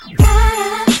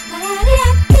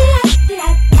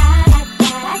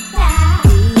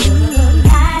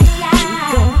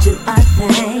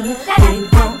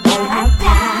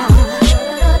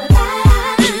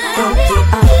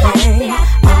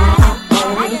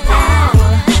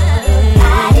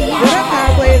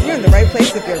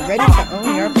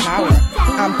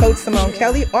Simone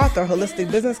Kelly, author,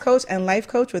 holistic business coach, and life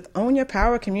coach with Own Your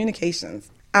Power Communications.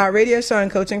 Our radio show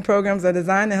and coaching programs are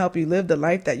designed to help you live the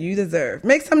life that you deserve.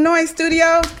 Make some noise,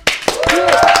 studio.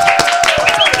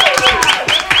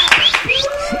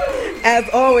 As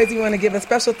always, we want to give a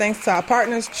special thanks to our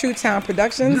partners, True Town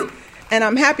Productions. And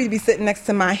I'm happy to be sitting next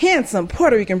to my handsome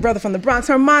Puerto Rican brother from the Bronx,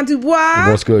 Herman Dubois.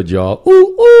 What's good, y'all?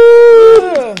 Ooh,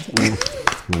 ooh.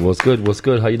 What's good? What's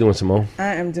good? How you doing, Simone?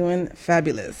 I am doing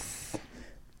fabulous.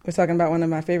 We're talking about one of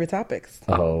my favorite topics.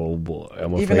 Oh, boy.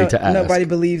 I'm Even afraid to ask. Nobody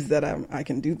believes that I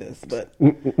can do this, but...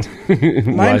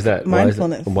 Why is that?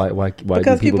 Mindfulness. Why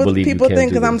because do people believe you can't think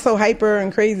do because I'm this? so hyper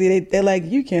and crazy, they're like,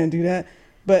 you can't do that.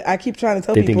 But I keep trying to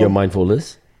tell people... They think you're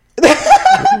mindfulness?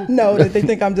 No, they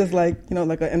think I'm just like,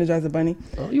 like an Energizer Bunny.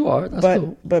 Oh, you are. That's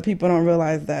cool. But people don't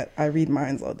realize that I read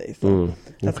minds all day. So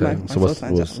that's my soul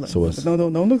sign.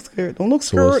 Don't look scared. Don't look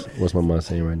scared. What's my mind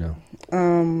saying right now?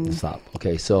 Stop.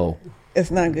 Okay, so... It's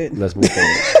not good. Let's move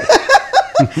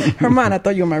forward. Herman, I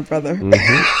thought you were my brother.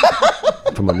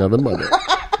 Mm-hmm. From another mother.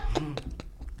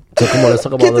 So come on, let's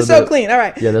talk about Get the show clean. All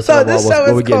right. Yeah, let's so talk this about show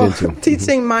what we're is getting called into.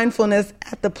 Teaching Mindfulness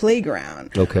at the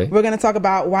Playground. Okay. We're going to talk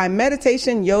about why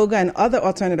meditation, yoga, and other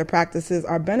alternative practices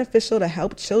are beneficial to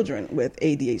help children with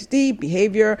ADHD,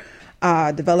 behavior,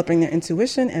 developing their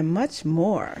intuition, and much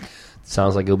more.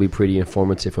 Sounds like it'll be pretty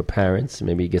informative for parents.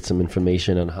 Maybe get some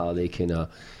information on how they can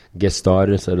get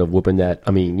started instead of whooping that.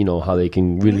 I mean, how they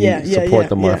can really support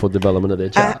the mindful development of their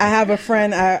child. I have a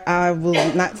friend, I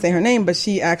will not say her name, but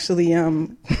she actually,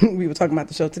 we were talking about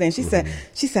the show today, and she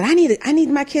said, I need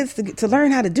my kids to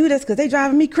learn how to do this because they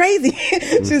driving me crazy.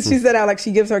 She said how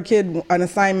she gives her kid an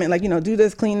assignment, do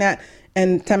this, clean that,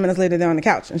 and 10 minutes later they're on the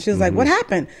couch. And she was like, what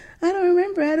happened? I don't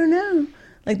remember. I don't know.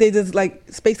 They just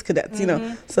space cadets,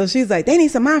 So she's like, they need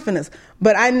some mindfulness.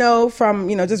 But I know from,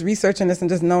 just researching this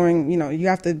and just knowing, you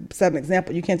have to set an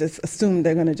example. You can't just assume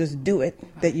they're going to just do it,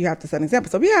 that you have to set an example.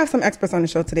 So we have some experts on the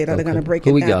show today that are going to break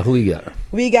it down. Who we got?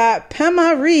 We got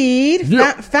Pema Reed,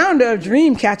 founder of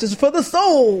Dream Catchers for the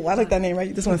Soul. I like that name, right?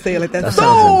 You just want to say it like that. That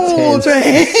Soul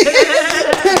Train.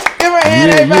 Give her a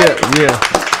hand, everybody.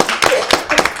 Yeah.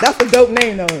 That's a dope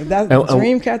name, though. That's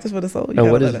Dream Catchers for the Soul.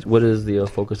 And what is the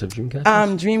focus of Dream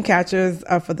Catchers? Dream Catchers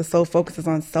for the Soul focuses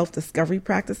on self-discovery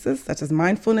practices such as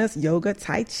mindfulness, yoga,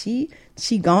 tai chi,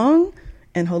 qigong,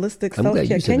 and holistic self-care. I'm glad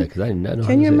you said that because I did not know how to say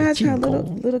Can you imagine how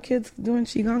qigong. little kids doing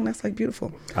qigong? That's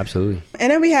beautiful. Absolutely.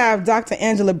 And then we have Dr.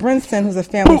 Angela Brinson, who's a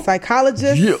family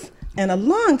psychologist. And a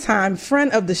longtime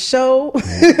friend of the show.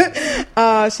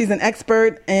 She's an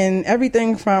expert in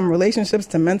everything from relationships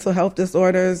to mental health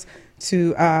disorders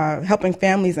to helping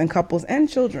families and couples and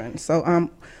children. So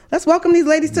let's welcome these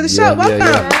ladies to the show.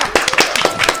 Welcome.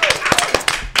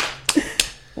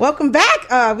 Welcome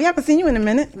back. We haven't seen you in a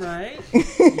minute. Right.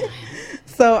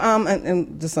 So,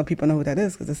 and just so people know who that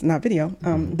is, because it's not video.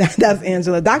 That's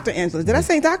Angela, Dr. Angela. Did I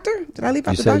say doctor? Did I leave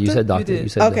out the doctor? You said doctor. You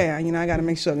said okay, I got to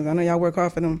make sure, because I know y'all work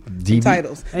hard for them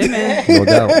titles. Amen. No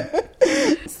doubt.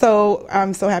 So,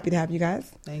 I'm so happy to have you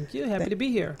guys. Thank you. Happy to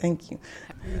be here. Thank you.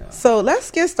 Yeah. So, let's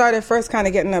get started first, kind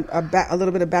of getting a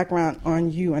little bit of background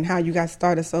on you and how you got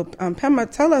started. So,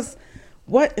 Pema, tell us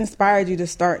what inspired you to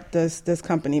start this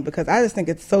company, because I just think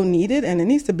it's so needed, and it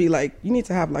needs to be you need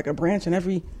to have a branch in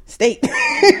every state.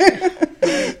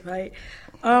 Right.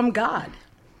 God.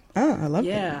 Oh, I love that.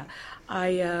 Yeah.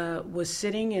 I was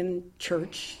sitting in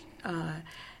church,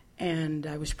 and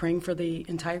I was praying for the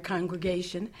entire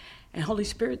congregation, and Holy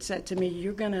Spirit said to me,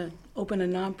 you're going to open a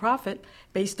nonprofit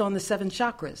based on the 7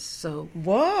 chakras. So,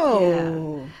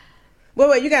 whoa. Yeah.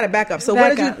 Wait, you got to back up. So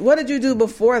what did you do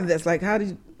before this? How did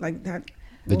you,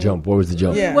 the jump. What was the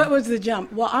jump? Yeah. What was the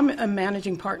jump? Well, I'm a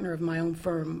managing partner of my own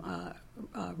firm,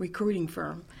 recruiting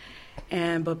firm.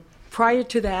 But prior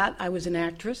to that, I was an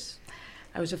actress.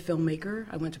 I was a filmmaker.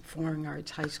 I went to Performing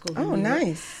Arts High School. Oh,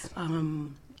 nice.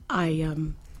 I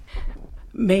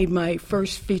made my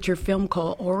first feature film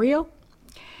called Oreo.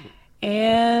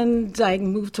 And I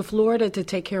moved to Florida to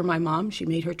take care of my mom. She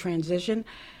made her transition.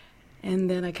 And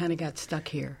then I kind of got stuck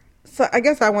here. So I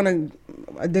guess I want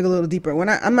to dig a little deeper.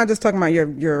 I'm not just talking about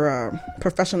your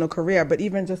professional career, but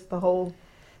even just the whole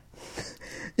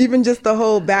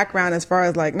background as far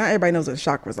as not everybody knows what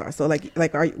chakras are. So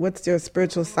what's your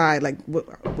spiritual side?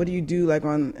 What do you do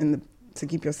to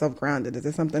keep yourself grounded? Is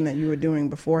there something that you were doing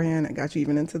beforehand that got you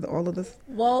even into all of this?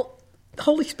 Well, the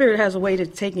Holy Spirit has a way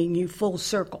of taking you full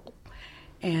circle.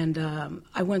 And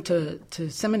I went to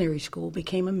seminary school,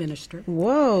 became a minister.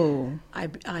 Whoa.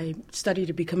 I studied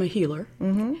to become a healer.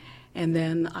 Mm-hmm. And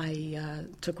then I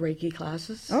took Reiki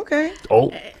classes. Okay.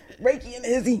 Oh. Reiki and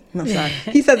Izzy. No, sorry.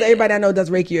 He says everybody I know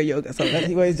does Reiki or yoga, so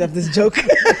he always does this joke.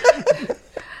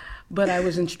 But I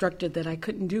was instructed that I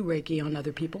couldn't do Reiki on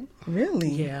other people. Really?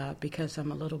 Yeah, because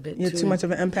I'm a little bit You're too much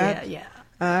of an empath? Yeah.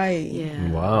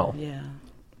 Yeah. Wow. Yeah.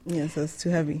 Yeah, so it's too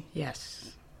heavy.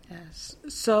 Yes.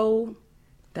 So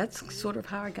that's sort of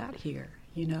how I got here,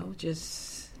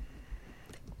 just...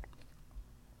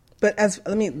 But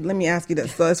let me ask you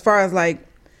this. So as far as like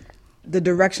the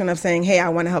direction of saying, hey, I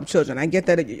want to help children, I get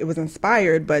that it was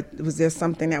inspired, but was there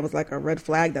something that was like a red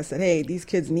flag that said, hey, these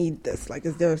kids need this? Like,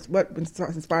 is there what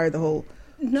inspired the whole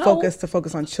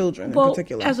focus on children in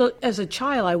particular? As a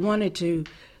child, I wanted to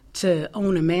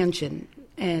own a mansion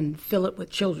and fill it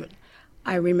with children.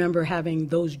 I remember having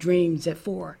those dreams at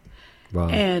 4. Wow.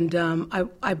 And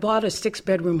I bought a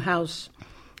 6-bedroom house,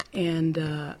 and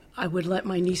I would let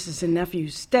my nieces and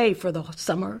nephews stay for the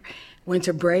summer,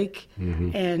 winter break,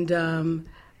 and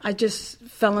I just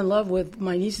fell in love with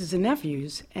my nieces and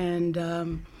nephews,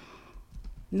 and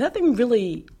nothing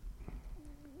really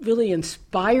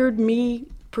inspired me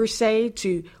per se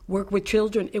to work with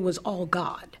children. It was all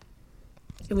God.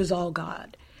 It was all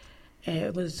God.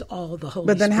 It was all the Holy Spirit.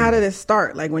 But then how did it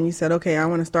start? Like when you said, okay, I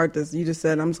want to start this, you just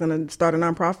said, I'm just going to start a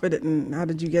nonprofit, and how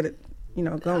did you get it,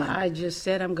 going? I just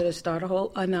said, I'm going to start a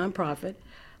nonprofit.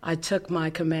 I took my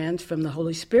commands from the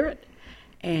Holy Spirit,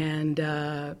 and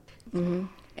God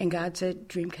said,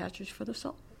 dream catchers for the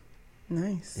soul.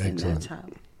 Nice. And that's how.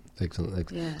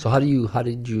 Excellent. Yeah. So how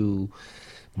did you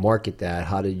market that?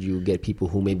 How did you get people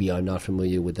who maybe are not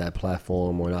familiar with that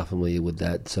platform or not familiar with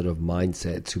that sort of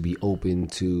mindset to be open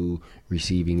to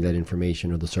receiving that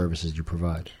information or the services you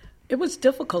provide? It was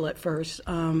difficult at first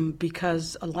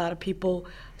because a lot of people,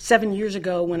 7 years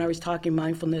ago when I was talking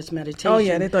mindfulness meditation. Oh,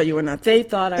 yeah, they thought you were nuts. They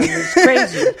thought I was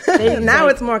crazy. Now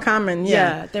it's more common,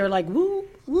 Yeah, they were like, woo,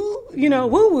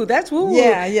 woo-woo, that's woo-woo.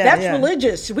 Yeah, that's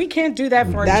religious. We can't do that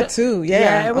for that too, yeah.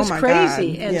 Yeah, it was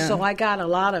crazy. God. And yeah. so I got a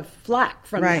lot of flack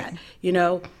from that.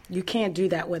 You can't do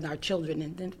that with our children.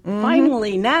 And then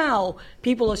finally now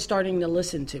people are starting to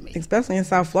listen to me. Especially in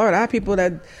South Florida. I have people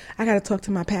that, I got to talk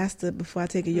to my pastor before I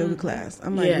take a yoga class.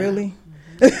 I'm like, really?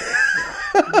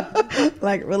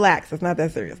 Like, relax. It's not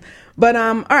that serious. But,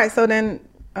 all right, so then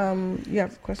you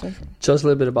have questions? Just a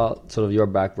little bit about sort of your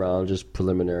background, just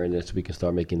preliminary, and so we can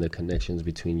start making the connections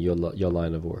between your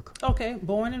line of work. Okay,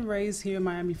 born and raised here in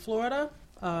Miami, Florida,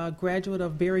 graduate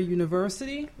of Barry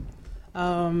University.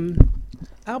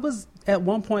 I was at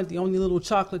one point the only little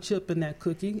chocolate chip in that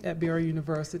cookie at Barry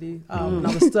University when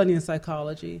I was studying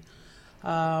psychology.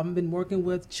 Been working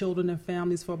with children and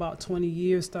families for about 20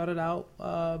 years. Started out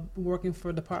working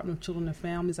for the Department of Children and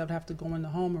Families. I'd have to go in the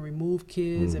home and remove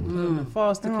kids and put them in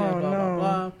foster care,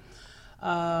 blah,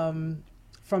 blah.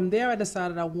 From there, I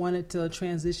decided I wanted to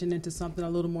transition into something a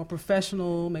little more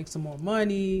professional, make some more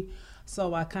money.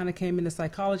 So I kind of came into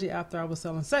psychology after I was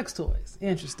selling sex toys.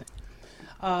 Interesting.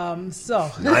 Nice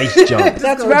jump.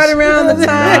 That's right around the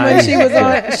time when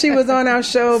she was on our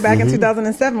show back in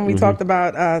 2007. We talked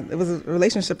about it was a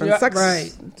relationship and sex.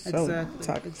 Right.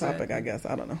 Topic, I guess.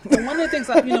 I don't know. And one of the things,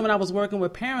 when I was working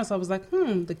with parents, I was like,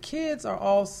 the kids are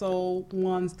also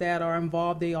ones that are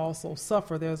involved. They also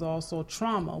suffer. There's also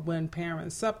trauma when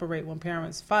parents separate, when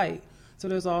parents fight. So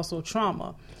there's also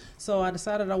trauma. So I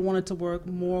decided I wanted to work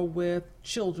more with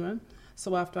children.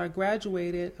 So after I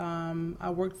graduated, I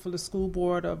worked for the school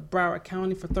board of Broward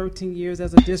County for 13 years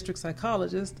as a district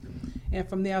psychologist. And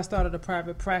from there, I started a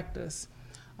private practice.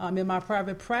 In my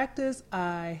private practice,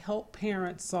 I help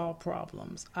parents solve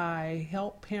problems. I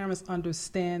help parents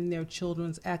understand their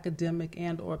children's academic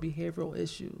and or behavioral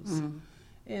issues.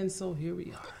 And so here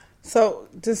we are. So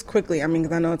just quickly,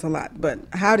 because I know it's a lot, but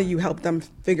how do you help them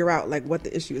figure out like what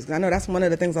the issue is? 'Cause I know that's one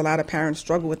of the things a lot of parents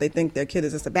struggle with. They think their kid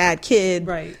is just a bad kid.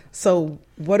 Right. So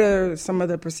what are some of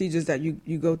the procedures that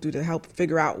you go through to help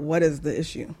figure out what is the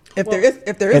issue? If there is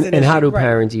an issue. And how do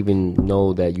parents even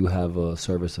know that you have a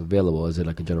service available? Is it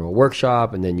like a general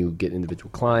workshop and then you get individual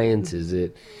clients?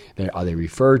 Are they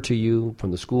referred to you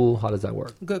from the school? How does that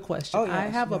work? Good question. Oh, yeah, I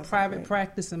have a private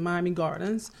practice in Miami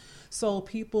Gardens. So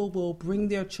people will bring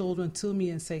their children to me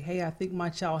and say, hey, I think my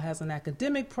child has an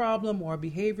academic problem or a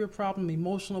behavior problem,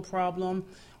 emotional problem.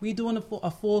 We do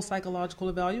a full psychological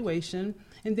evaluation,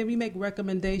 and then we make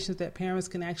recommendations that parents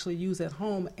can actually use at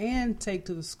home and take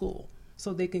to the school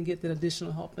so they can get that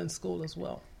additional help in school as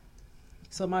well.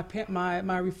 So my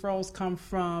referrals come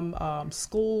from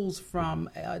schools, from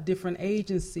different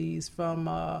agencies, from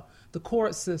the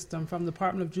court system, from the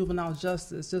Department of Juvenile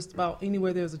Justice, just about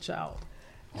anywhere there's a child.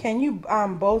 Can you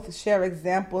both share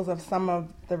examples of some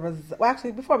of the well,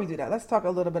 actually, before we do that, let's talk a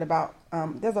little bit about,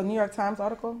 there's a New York Times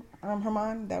article,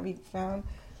 Herman, that we found,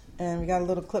 And we got a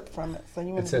little clip from it. So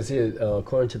It says here,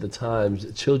 according to the Times,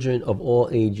 children of all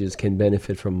ages can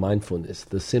benefit from mindfulness,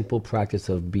 the simple practice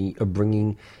of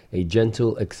bringing a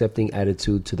gentle, accepting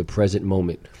attitude to the present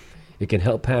moment. It can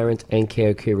help parents and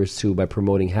caregivers too by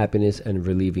promoting happiness and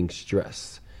relieving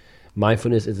stress.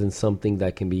 Mindfulness isn't something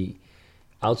that can be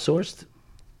outsourced.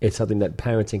 It's something that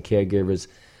parents and caregivers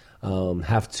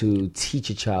have to teach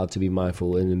a child to be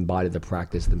mindful and embody the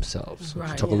practice themselves.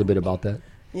 Right. Talk a little bit about that.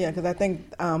 Yeah, because I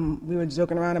think we were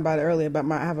joking around about it earlier. But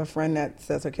I have a friend that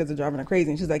says her kids are driving her crazy,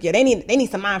 and she's like, "Yeah, they need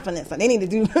some mindfulness, or they need to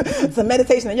do some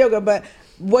meditation and yoga." But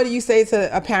what do you say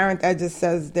to a parent that just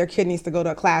says their kid needs to go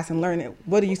to a class and learn it?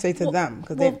 What do you say to them?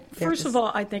 Well, first of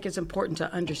all, I think it's important to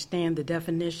understand the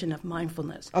definition of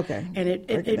mindfulness. Okay, and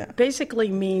it basically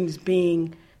means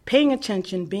paying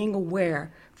attention, being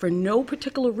aware for no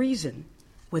particular reason,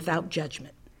 without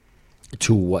judgment.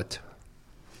 To what?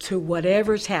 To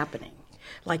whatever's happening.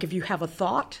 Like if you have a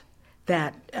thought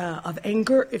that of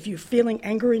anger, if you're feeling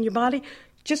anger in your body,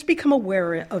 just become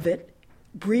aware of it,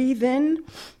 breathe in,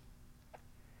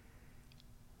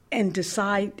 and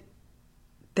decide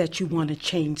that you want to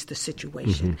change the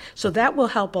situation. Mm-hmm. So that will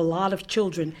help a lot of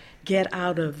children get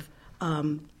out of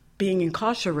being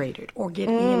incarcerated or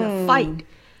getting in a fight.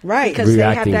 Right. Because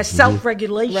Reacting. they have that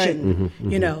self-regulation, Right.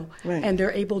 Mm-hmm. you know, Right. and they're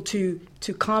able to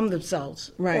calm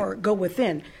themselves Right. or go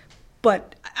within.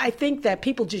 But I think that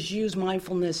people just use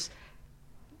mindfulness,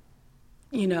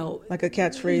 you know, like a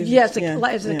catchphrase. Yes,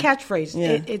 as a catchphrase.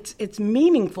 Yeah. It's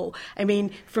meaningful. I mean,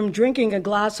 from drinking a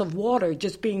glass of water,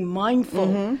 just being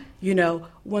mindful, you know,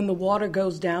 when the water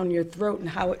goes down your throat and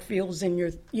how it feels in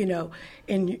your, you know,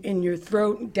 in your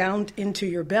throat down into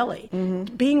your belly.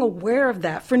 Being aware of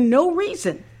that for no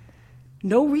reason.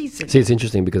 No reason. See, it's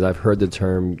interesting because I've heard the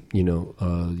term, you know,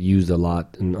 used a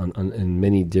lot in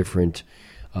many different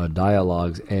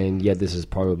dialogues, and yet this is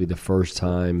probably the first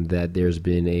time that there's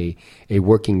been a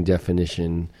working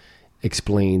definition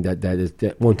explained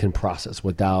that one can process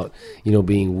without, you know,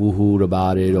 being woohooed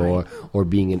about it, right, or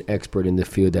being an expert in the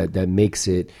field that makes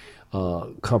it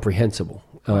comprehensible.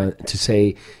 To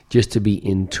say just to be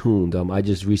in tune. I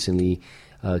just recently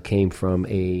came from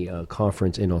a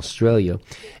conference in Australia,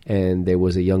 and there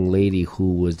was a young lady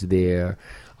who was there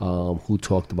who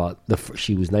talked about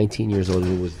she was 19 years old,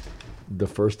 and it was the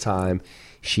first time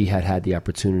she had the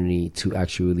opportunity to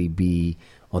actually be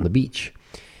on the beach.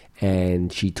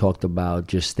 And she talked about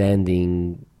just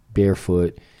standing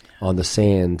barefoot on the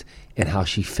sand and how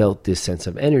she felt this sense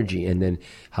of energy, and then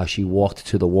how she walked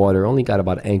to the water, only got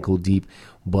about ankle deep,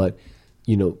 but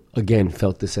you know, again,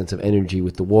 felt the sense of energy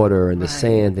with the water and the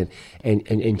sand,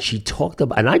 and she talked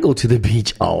about. And I go to the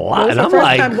beach a lot, and I'm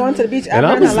like, time going to the beach ever and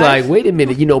I was in her like, life? wait a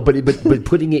minute, you know, but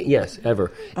putting it, yes,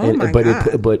 ever. Oh my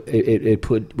God. It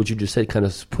put what you just said, kind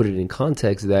of put it in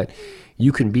context that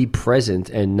you can be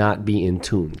present and not be in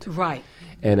tuned, Right.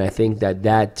 And I think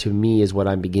that to me is what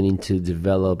I'm beginning to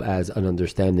develop as an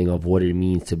understanding of what it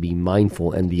means to be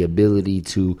mindful, and the ability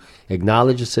to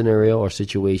acknowledge a scenario or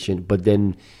situation, but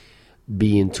then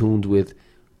be in tuned with,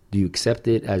 do you accept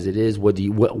it as it is?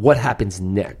 What happens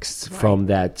next from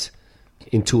that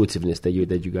intuitiveness that you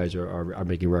guys are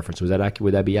making reference to? Is that accurate?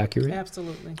 Would that be accurate?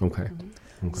 Absolutely. Okay.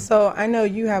 Mm-hmm. Okay. So I know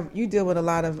you deal with a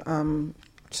lot of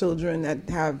children that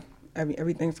have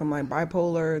everything from like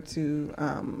bipolar to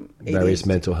Various ADHD.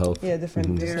 mental health. Yeah,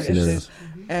 different scenarios. issues.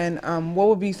 And what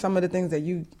would be some of the things that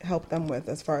you help them with,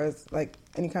 as far as like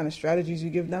any kind of strategies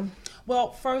you give them?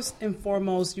 Well, first and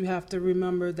foremost, you have to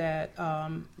remember that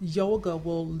yoga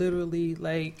will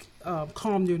literally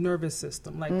calm your nervous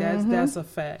system. Like that's a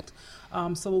fact.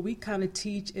 So what we kind of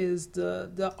teach is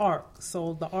the ARC.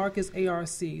 So the ARC is ARC: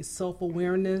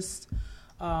 self-awareness,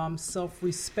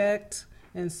 self-respect,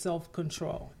 and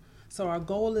self-control. So our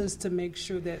goal is to make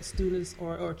sure that students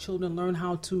or children learn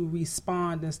how to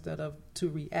respond instead of to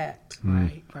react.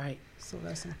 Right. So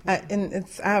that's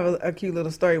important. I have a cute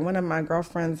little story. One of my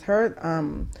girlfriends,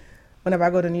 whenever I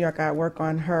go to New York, I work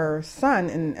on her son,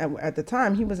 and at the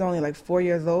time he was only like 4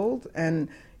 years old. And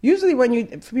usually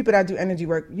for people that do energy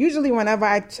work, usually whenever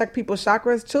I check people's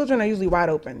chakras, children are usually wide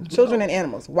open. Children and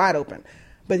animals, wide open.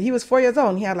 But he was 4 years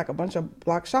old, and he had like a bunch of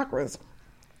blocked chakras.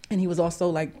 And he was also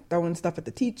like throwing stuff at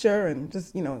the teacher and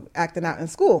just, you know, acting out in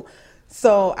school.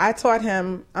 So I taught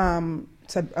him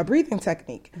a breathing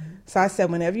technique. So I said,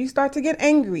 whenever you start to get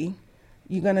angry,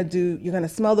 you're gonna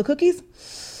smell the cookies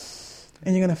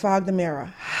and you're gonna fog the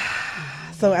mirror.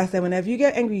 So I said, whenever you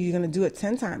get angry, you're gonna do it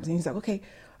 10 times. And he's like, okay,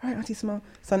 all right, Auntie, smell.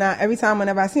 So now every time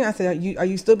whenever I see him, I say, are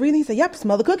you still breathing? He said, yep,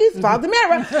 smell the cookies, follow the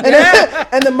mirror.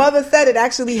 And the mother said it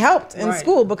actually helped in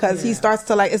school because he starts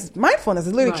to it's mindfulness.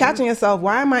 It's literally catching yourself.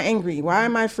 Why am I angry? Why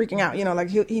am I freaking out? Like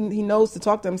he knows to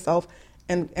talk to himself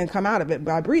and come out of it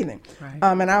by breathing. Right.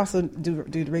 And I also do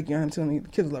the Reiki on him too. And the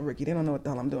kids love Reiki. They don't know what the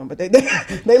hell I'm doing, but they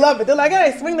love it. They're like,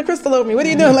 hey, swing the crystal over me. What are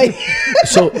you doing, lady?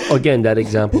 So again, that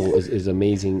example is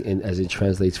amazing, and as it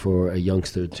translates for a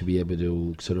youngster to be able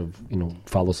to sort of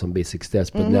follow some basic steps.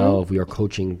 But now if we are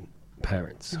coaching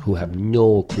parents who have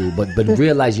no clue, but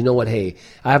realize, hey,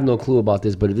 I have no clue about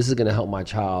this, but if this is going to help my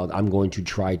child, I'm going to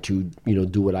try to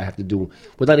do what I have to do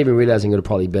without even realizing it'll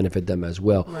probably benefit them as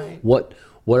well. Right.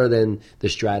 What are then the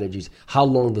strategies? How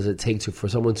long does it take for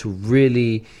someone to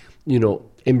really,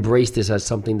 embrace this as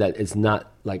something that is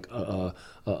not like a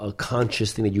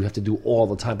conscious thing that you have to do all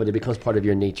the time, but it becomes part of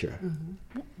your nature?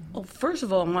 Mm-hmm. Well, first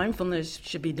of all, mindfulness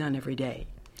should be done every day.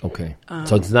 Okay.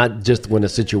 So it's not just when a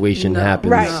situation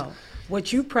happens. Right. No.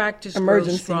 What you practice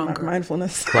emergency grows stronger.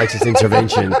 Mindfulness. Crisis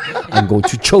intervention. I'm going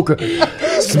to choke her.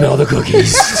 Smell the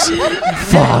cookies.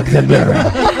 Fog the mirror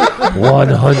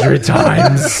 100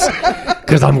 times.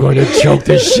 Because I'm going to choke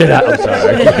this shit out. I'm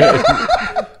sorry.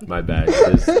 My bad.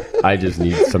 I just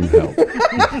need some help.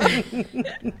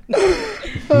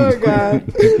 Oh, God.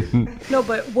 No,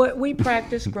 but what we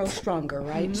practice grows stronger,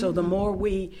 right? Mm-hmm. So the more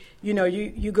we,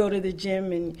 you go to the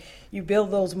gym and you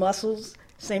build those muscles,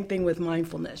 same thing with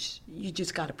mindfulness. You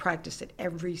just got to practice it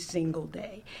every single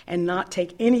day and not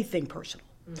take anything personal.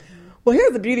 Mm-hmm. Well,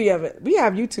 here's the beauty of it. We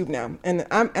have YouTube now, and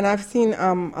I've seen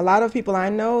a lot of people I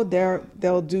know.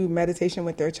 They'll do meditation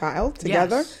with their child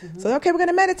together. Yes. Mm-hmm. So okay, we're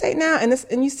gonna meditate now,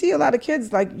 and you see a lot of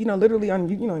kids literally on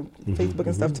Facebook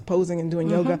and stuff posing and doing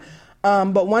yoga.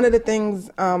 But one of the things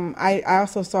I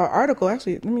also saw an article.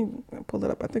 Actually, let me pull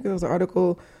it up. I think it was an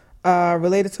article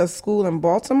related to a school in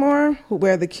Baltimore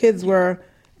where the kids were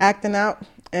acting out,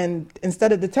 and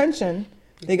instead of detention,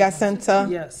 they got sent to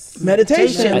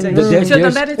meditation. To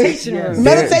the meditation room.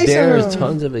 There's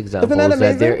tons of examples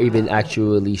that they're even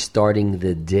actually starting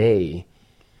the day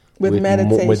with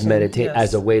meditation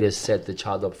as a way to set the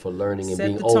child up for learning and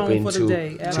being open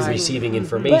to receiving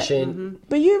information.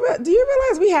 But do you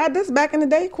realize we had this back in the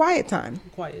day? Quiet time.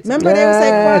 Remember they would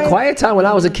say quiet time when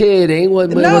I was a kid. Ain't what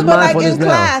was mindfulness in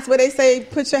class where they say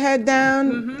put your head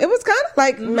down. It was kind of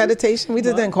like meditation. We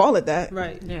just didn't call it that.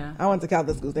 Right. Yeah. I went to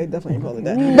Catholic schools. They definitely didn't call it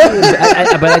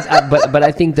that. But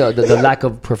I think the lack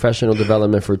of professional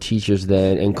development for teachers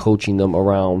then and coaching them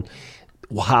around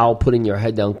how putting your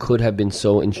head down could have been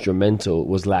so instrumental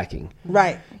was lacking.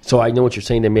 Right. So I know what you're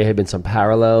saying. There may have been some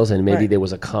parallels, and maybe there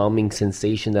was a calming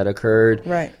sensation that occurred.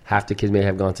 Right. Half the kids may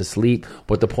have gone to sleep,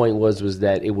 but the point was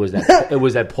that it was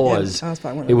that pause.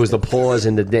 Yeah, it was the pause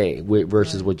in the day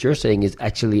versus what you're saying is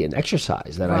actually an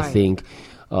exercise that I think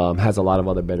has a lot of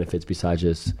other benefits besides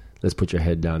just let's put your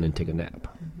head down and take a nap.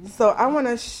 So I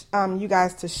want you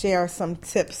guys to share some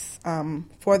tips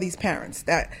for these parents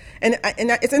and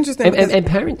it's interesting and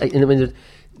parents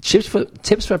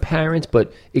tips for parents,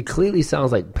 but it clearly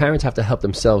sounds like parents have to help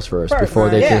themselves first before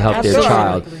they can help their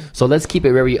child. So let's keep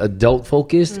it very adult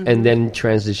focused and then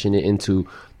transition it into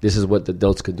this is what the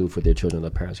adults can do for their children,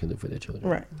 the parents can do for their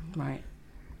children. Right.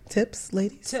 Tips,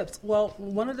 ladies? Tips. Well,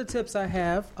 one of the tips I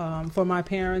have for my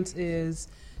parents is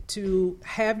to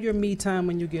have your me time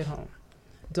when you get home.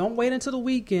 Don't wait until the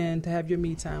weekend to have your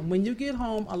me time. When you get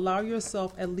home, allow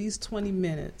yourself at least 20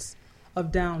 minutes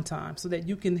of downtime so that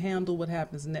you can handle what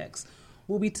happens next.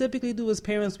 What we typically do as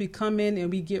parents, we come in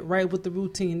and we get right with the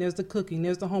routine. There's the cooking,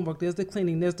 there's the homework, there's the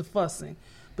cleaning, there's the fussing.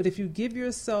 But if you give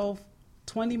yourself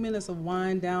 20 minutes of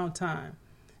wind down time,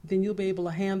 then you'll be able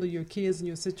to handle your kids and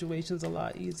your situations a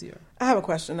lot easier. I have a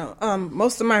question though.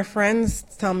 Most of my friends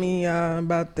tell me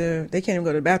about they can't even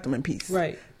go to the bathroom in peace.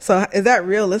 Right. So is that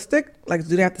realistic? Like,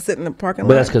 do they have to sit in the parking lot?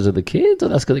 But that's because of the kids, or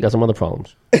that's because they got some other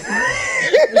problems?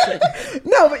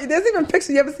 No, but there's even pictures.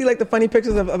 You ever see like the funny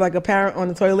pictures of like a parent on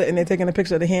the toilet and they're taking a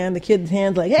picture of the kid's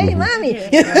hand, like, "Hey, mommy,"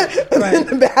 in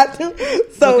the bathroom.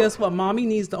 So guess what? Mommy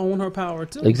needs to own her power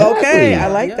too. Exactly. Okay, I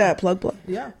like that. Plug.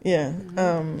 Yeah.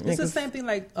 It's the same thing.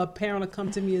 Like a parent will come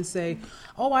to me and say,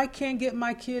 "Oh, I can't get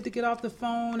my kid to get off the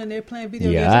phone and they're playing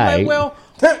video games." I'm like, well.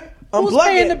 Who's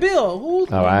paying the bill?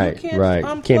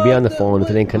 Can't be on the phone if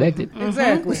it ain't connected.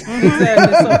 Exactly. So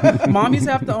mommies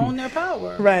have to own their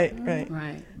power.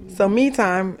 Right. So me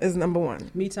time is number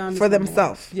one. Me time for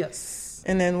themselves. Yes.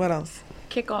 And then what else?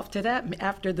 Kick off to that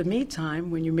after the me time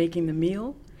when you're making the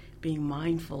meal, being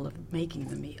mindful of making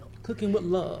the meal. Cooking with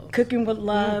love.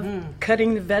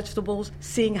 Cutting the vegetables,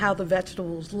 seeing how the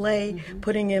vegetables lay,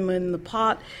 putting them in the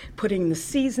pot, putting the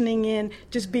seasoning in,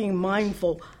 just being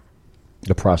mindful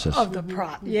The process. of the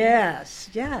Yes.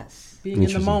 Being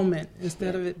in the moment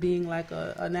instead of it being like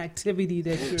an activity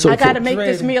that you're. I got to make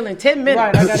this meal in 10 minutes.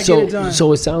 Right, I got to get it done.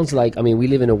 So it sounds like, I mean, we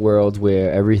live in a world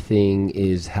where everything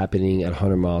is happening at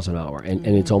 100 miles an hour, and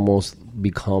it's almost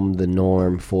become the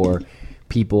norm for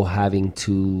people having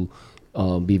to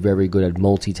be very good at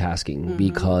multitasking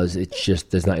because it's just,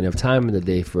 there's not enough time in the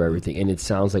day for everything. And it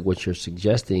sounds like what you're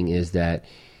suggesting is that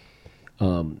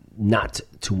not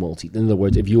to multi. In other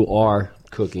words, if you are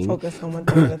cooking, Focus on one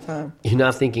thing at a time. you're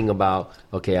not thinking about,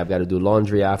 okay, I've got to do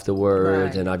laundry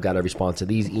afterwards, Right. and I've got to respond to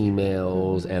these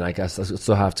emails, and I guess I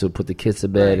still have to put the kids to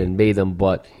bed and bathe them,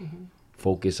 but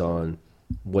focus on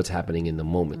what's happening in the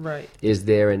moment. Right. Is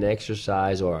there an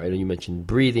exercise, or I know you mentioned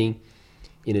breathing,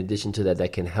 in addition to that,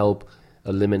 that can help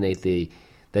eliminate the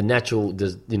natural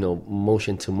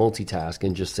motion to multitask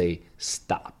and just say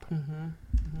stop?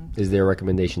 Is there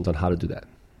recommendations on how to do that?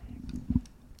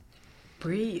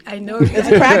 Breathe. I know. It's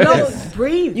practice.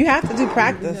 Breathe. You have to do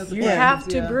practice. You Yeah. have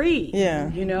to breathe.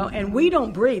 Yeah. And we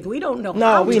don't breathe. We don't know how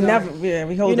No, we to. never. Yeah,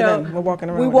 we hold it in. We're walking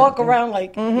around. We with walk it. around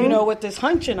like, with this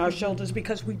hunch in our shoulders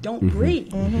because we don't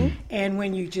breathe. And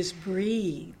when you just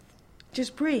breathe,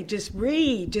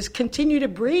 just continue to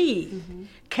breathe.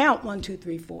 Count 1, 2,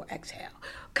 3, 4, exhale.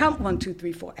 Count 1, 2,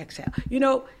 3, 4, exhale.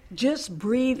 Just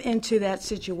breathe into that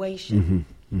situation.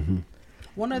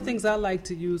 One of the things I like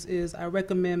to use is I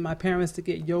recommend my parents to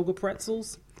get yoga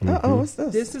pretzels. Oh, what's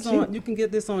this? This is Cute. on. You can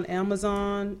get this on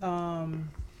Amazon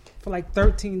for like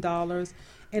 $13,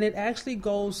 and it actually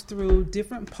goes through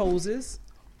different poses,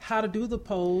 how to do the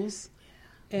pose,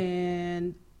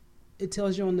 and it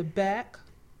tells you on the back,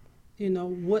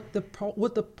 what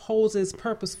the pose is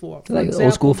purpose for. For Like example,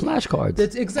 old school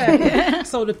flashcards. Exactly.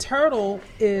 So the turtle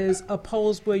is a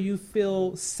pose where you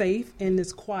feel safe and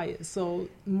it's quiet. So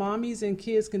mommies and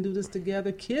kids can do this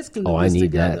together. Kids can do this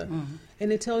together.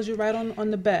 And it tells you right on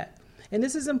the back. And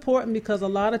this is important because a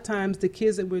lot of times the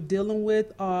kids that we're dealing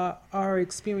with are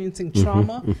experiencing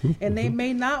trauma, and they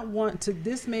may not want to.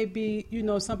 This may be,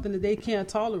 something that they can't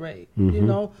tolerate.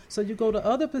 So you go to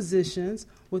other positions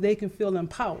where they can feel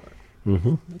empowered.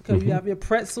 Because you have your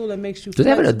pretzel that makes you. Does it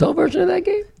have an adult version of that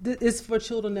game? It's for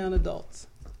children and adults.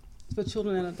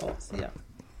 Yeah.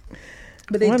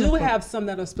 But they Wonderful. do have some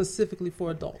that are specifically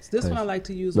for adults. This one I like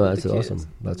to use No, with that's the kids. awesome.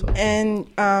 That's awesome.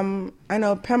 And I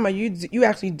know, Pema, you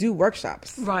actually do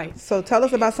workshops. Right. So tell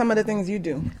us about some of the things you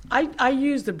do. I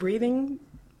use the breathing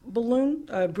balloon.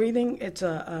 Breathing, it's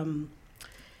a...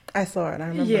 I saw it. I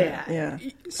remember. Yeah. It. Yeah.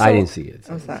 So- I didn't see it.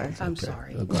 I'm sorry. I'm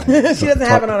sorry. Oh, go ahead. She doesn't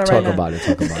have it on her right Talk now. about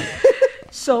it.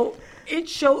 So it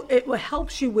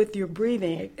helps you with your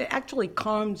breathing. It actually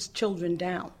calms children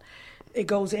down. It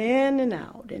goes in and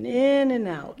out and in and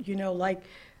out. Like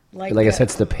it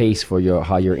sets the pace for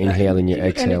how you're inhaling, your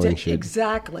exhaling should.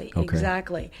 Exactly.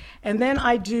 And then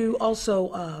I do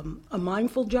also a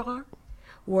mindful jar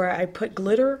where I put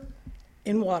glitter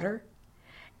in water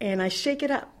and I shake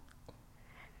it up.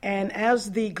 And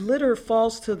as the glitter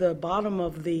falls to the bottom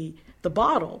of the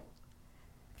bottle,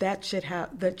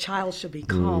 the child should be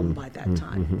calm by that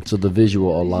time. So the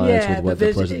visual aligns with what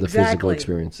the physical exactly,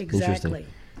 experience. Exactly.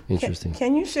 Interesting.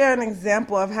 Can you share an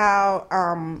example of how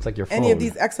It's like your any phone. of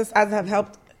these exercises have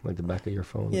helped? Like the back of your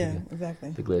phone. Yeah,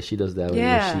 exactly. The glare. She does that when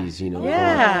Yeah. she's,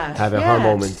 Yes, having her yes.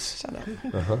 moments. Shut up.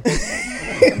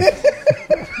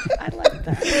 I like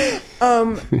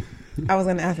that. I was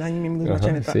going to ask that. You made me lose my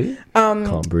train of thought. See?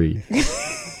 Can't breathe.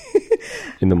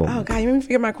 In the moment. Oh, God, you made me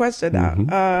forget my question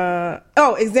now.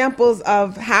 Examples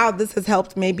of how this has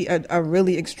helped maybe a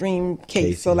really extreme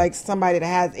case. So, like somebody that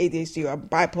has ADHD or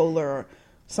bipolar or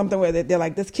something where they're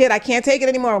like, this kid, I can't take it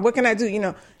anymore. What can I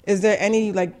do? Is there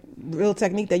any like real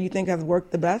technique that you think has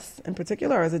worked the best in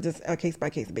particular, or is it just a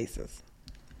case-by-case basis?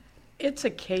 It's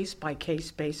a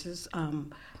case-by-case basis.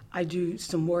 I do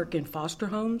some work in foster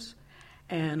homes,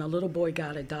 and a little boy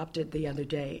got adopted the other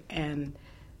day, and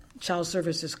Child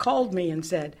Services called me and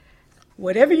said,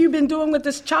 whatever you've been doing with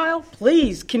this child,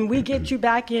 please, can we get you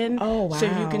back in Oh, wow. so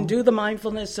you can do the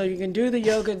mindfulness, so you can do the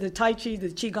yoga, the tai chi, the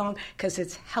qigong, because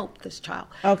it's helped this child.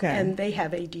 Okay. And they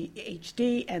have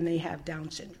ADHD and they have Down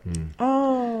syndrome,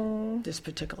 Oh, this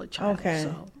particular child. okay.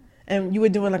 So, And you were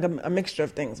doing like a mixture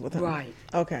of things with him. Right.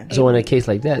 Okay. So in a case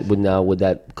like that,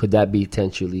 could that be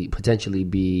potentially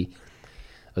be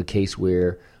a case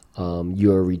where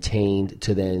you're retained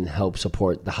to then help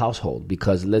support the household?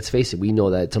 Because let's face it, we know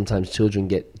that sometimes children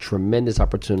get tremendous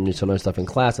opportunities to learn stuff in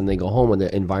class, and they go home and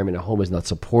the environment at home is not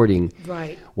supporting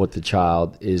Right. what the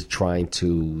child is trying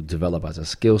to develop as a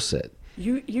skill set.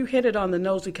 You hit it on the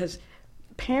nose because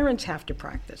parents have to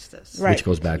practice this. Right. Which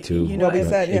goes back to You know, What we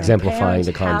said, yeah. exemplifying Parents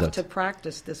the conduct. have to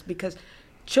practice this because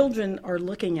children are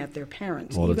looking at their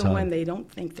parents, All the even time. when they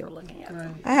don't think they're looking at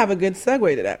them. I have a good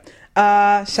segue to that.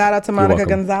 Shout out to Monica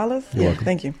welcome. Gonzalez. You're welcome.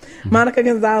 Thank you. Monica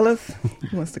Gonzalez,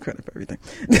 who wants the credit for everything,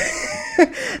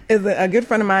 is a good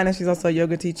friend of mine, and she's also a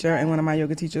yoga teacher and one of my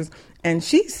yoga teachers. And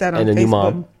she said on And a Facebook, new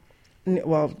mom.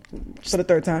 Well, for the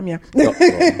third time, yeah.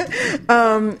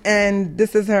 Oh, And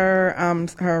this is her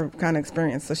kind of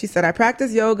experience. So she said, I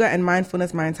practiced yoga and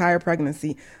mindfulness my entire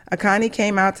pregnancy. Akani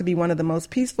came out to be one of the most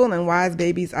peaceful and wise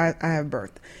babies I have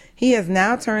birthed. He has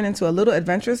now turned into a little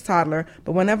adventurous toddler,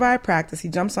 but whenever I practice, he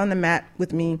jumps on the mat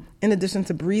with me in addition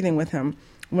to breathing with him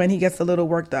when he gets a little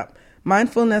worked up.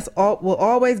 Mindfulness will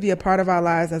always be a part of our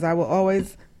lives, as I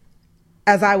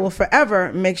will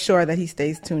forever make sure that he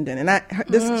stays tuned in. And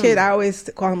this kid, I always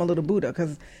call him a little Buddha,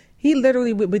 because he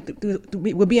literally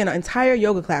would be in an entire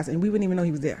yoga class and we wouldn't even know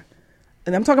he was there.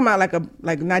 And I'm talking about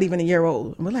like not even a year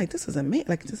old. And we're like, this is amazing.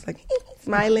 Like, just like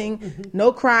smiling,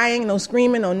 no crying, no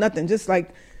screaming, no nothing. Just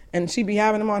like, and she'd be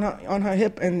having him on her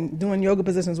hip and doing yoga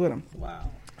positions with him.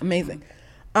 Wow. Amazing.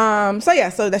 So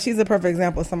that she's a perfect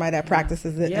example of somebody that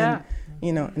practices it and,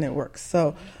 and it works.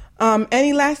 So,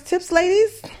 any last tips,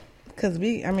 ladies? Because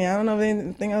I don't know if there's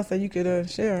anything else that you could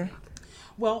share.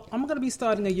 Well, I'm going to be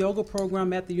starting a yoga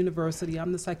program at the university.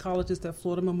 I'm the psychologist at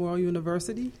Florida Memorial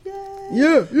University. Yay!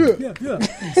 Yeah.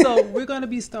 So we're going to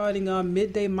be starting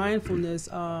midday mindfulness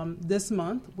this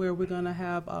month, where we're going to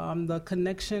have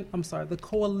the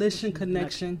Coalition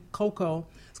Connection, COCO.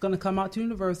 It's going to come out to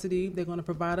university. They're going to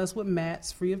provide us with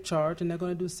mats free of charge, and they're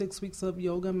going to do 6 weeks of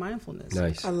yoga and mindfulness.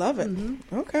 Nice. I love it.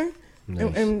 Mm-hmm. Okay.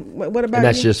 Nice. And what about And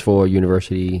that's you? just for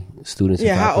university students?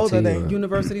 Yeah, and how old are faculty, they? or-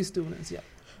 University students, yeah.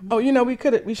 Oh,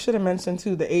 we should have mentioned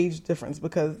too the age difference,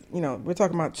 because we're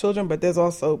talking about children, but there's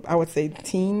also, I would say,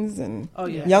 teens and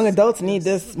young adults need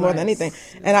this more than anything.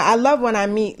 And I love when I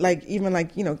meet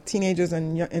teenagers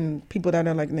and people that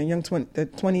are like in their young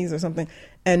 20s or something,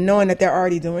 and knowing that they're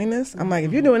already doing this. I'm like,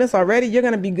 if you're doing this already, you're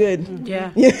going to be good.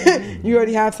 Yeah. You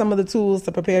already have some of the tools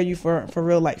to prepare you for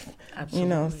real life.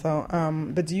 Absolutely. So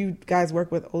but do you guys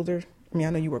work with older? I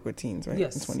know you work with teens, right?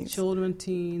 Yes, In 20s. children,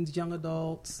 teens, young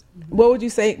adults. What would you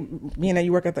say,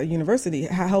 you work at the university,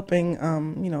 helping,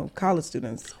 college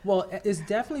students? Well, it's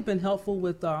definitely been helpful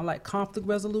with conflict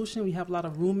resolution. We have a lot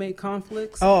of roommate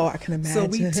conflicts. Oh, I can imagine. So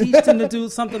we teach them to do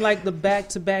something like the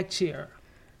back-to-back chair,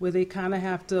 where they kind of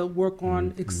have to work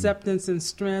on acceptance and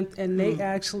strength, and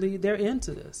they're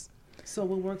into this. So it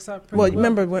works out pretty well.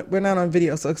 Remember, we're not on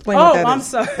video, so explain what that is. I'm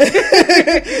sorry.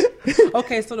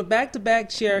 Okay, so the back-to-back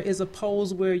chair is a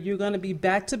pose where you're going to be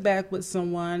back-to-back with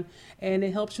someone, and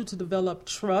it helps you to develop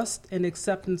trust and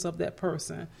acceptance of that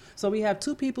person. So we have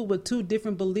two people with two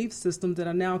different belief systems that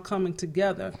are now coming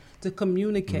together to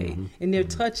communicate, and they're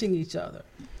touching each other.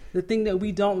 The thing that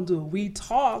we don't do, we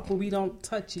talk, but we don't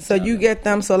touch each other. So you get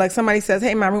them, so like somebody says,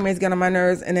 hey, my roommate's getting on my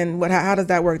nerves, and then how does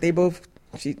that work? They both...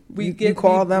 you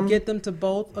call them? We get them to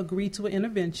both agree to an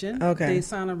intervention. Okay. They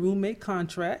sign a roommate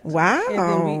contract. Wow. And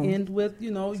then we end with,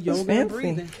 yoga and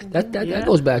breathing. That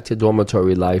goes back to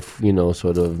dormitory life,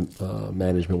 sort of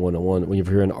management 101. When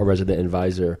you're a resident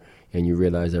advisor and you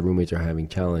realize that roommates are having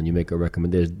challenge, you make a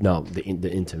recommendation. Now, the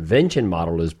intervention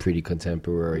model is pretty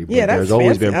contemporary, but there's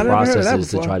always been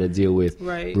processes to try to deal with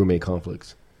roommate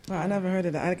conflicts. Oh, I never heard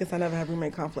of that. I guess I never had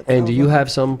roommate conflict. And do you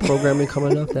have some programming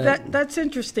coming up? That's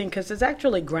interesting, because it's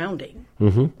actually grounding.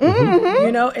 Mm-hmm.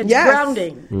 Mm-hmm. It's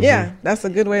grounding. Mm-hmm. Yeah, that's a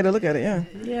good way to look at it. Yeah.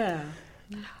 Yeah.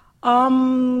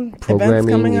 Programming,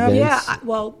 coming up? events?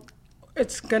 Yeah.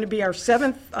 It's going to be our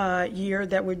 7th year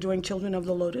that we're doing Children of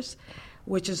the Lotus,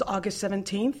 which is August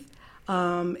 17th.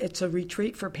 It's a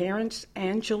retreat for parents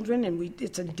and children, and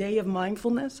it's a day of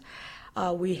mindfulness.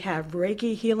 We have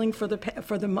Reiki healing for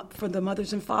the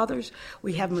mothers and fathers.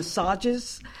 We have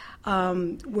massages.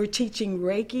 We're teaching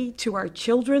Reiki to our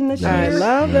children this year. I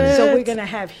love it. So we're going to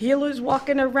have healers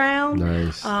walking around.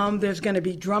 Nice. There's going to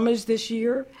be drummers this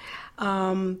year.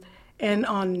 And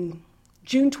on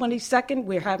June 22nd,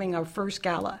 we're having our first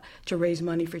gala to raise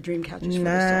money for Dream Couches for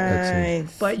the Soul.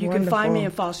 Nice. But you can find me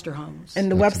in foster homes. And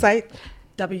the website?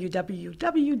 www.dcfts.org.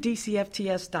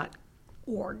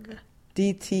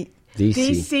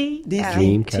 DC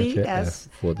Dream Catcher F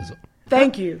for the Soul.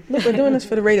 Thank you. Look, we're doing this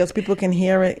for the radio so people can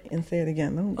hear it and say it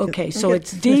again. Okay, so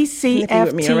it's dcfts.org.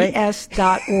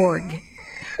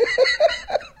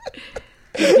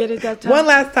 Did you get it that time? One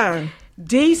last time.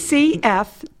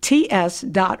 dcfts.org.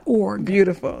 ts.org.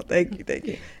 Beautiful. Thank you.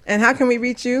 And how can we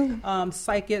reach you?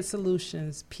 PsychEd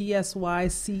Solutions,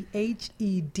 PSYCHED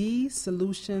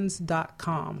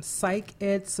Solutions.com.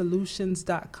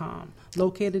 PsychEdSolutions.com.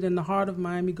 Located in the heart of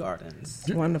Miami Gardens.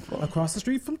 Wonderful. Across the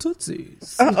street from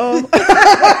Tootsie's. Uh-oh.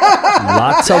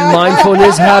 Lots of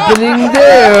mindfulness happening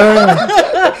there.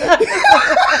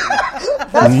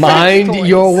 Mind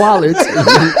your wallet.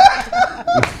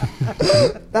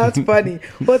 That's funny.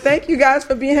 Well, thank you guys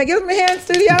for being here. Give them a hand,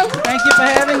 studio. Thank you for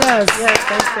having us. Yes,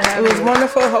 thanks for It having was me.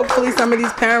 wonderful. Hopefully some of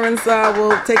these parents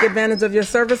will take advantage of your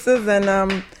services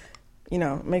and,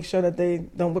 make sure that they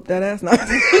don't whip that ass. No.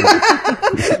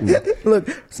 Look,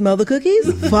 smell the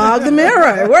cookies, fog the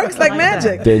mirror. It works like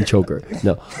magic. Then choker.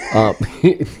 No.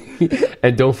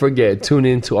 And don't forget, tune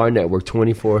in to our network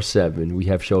 24/7. We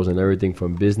have shows on everything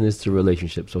from business to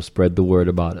relationships, so spread the word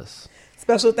about us.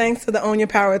 Special thanks to the Own Your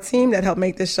Power team that helped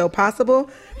make this show possible.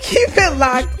 Keep it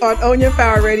locked on Own Your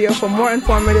Power Radio for more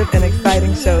informative and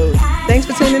exciting shows. Thanks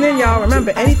for tuning in, y'all.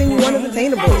 Remember, anything you want is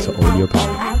attainable. So own your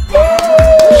power.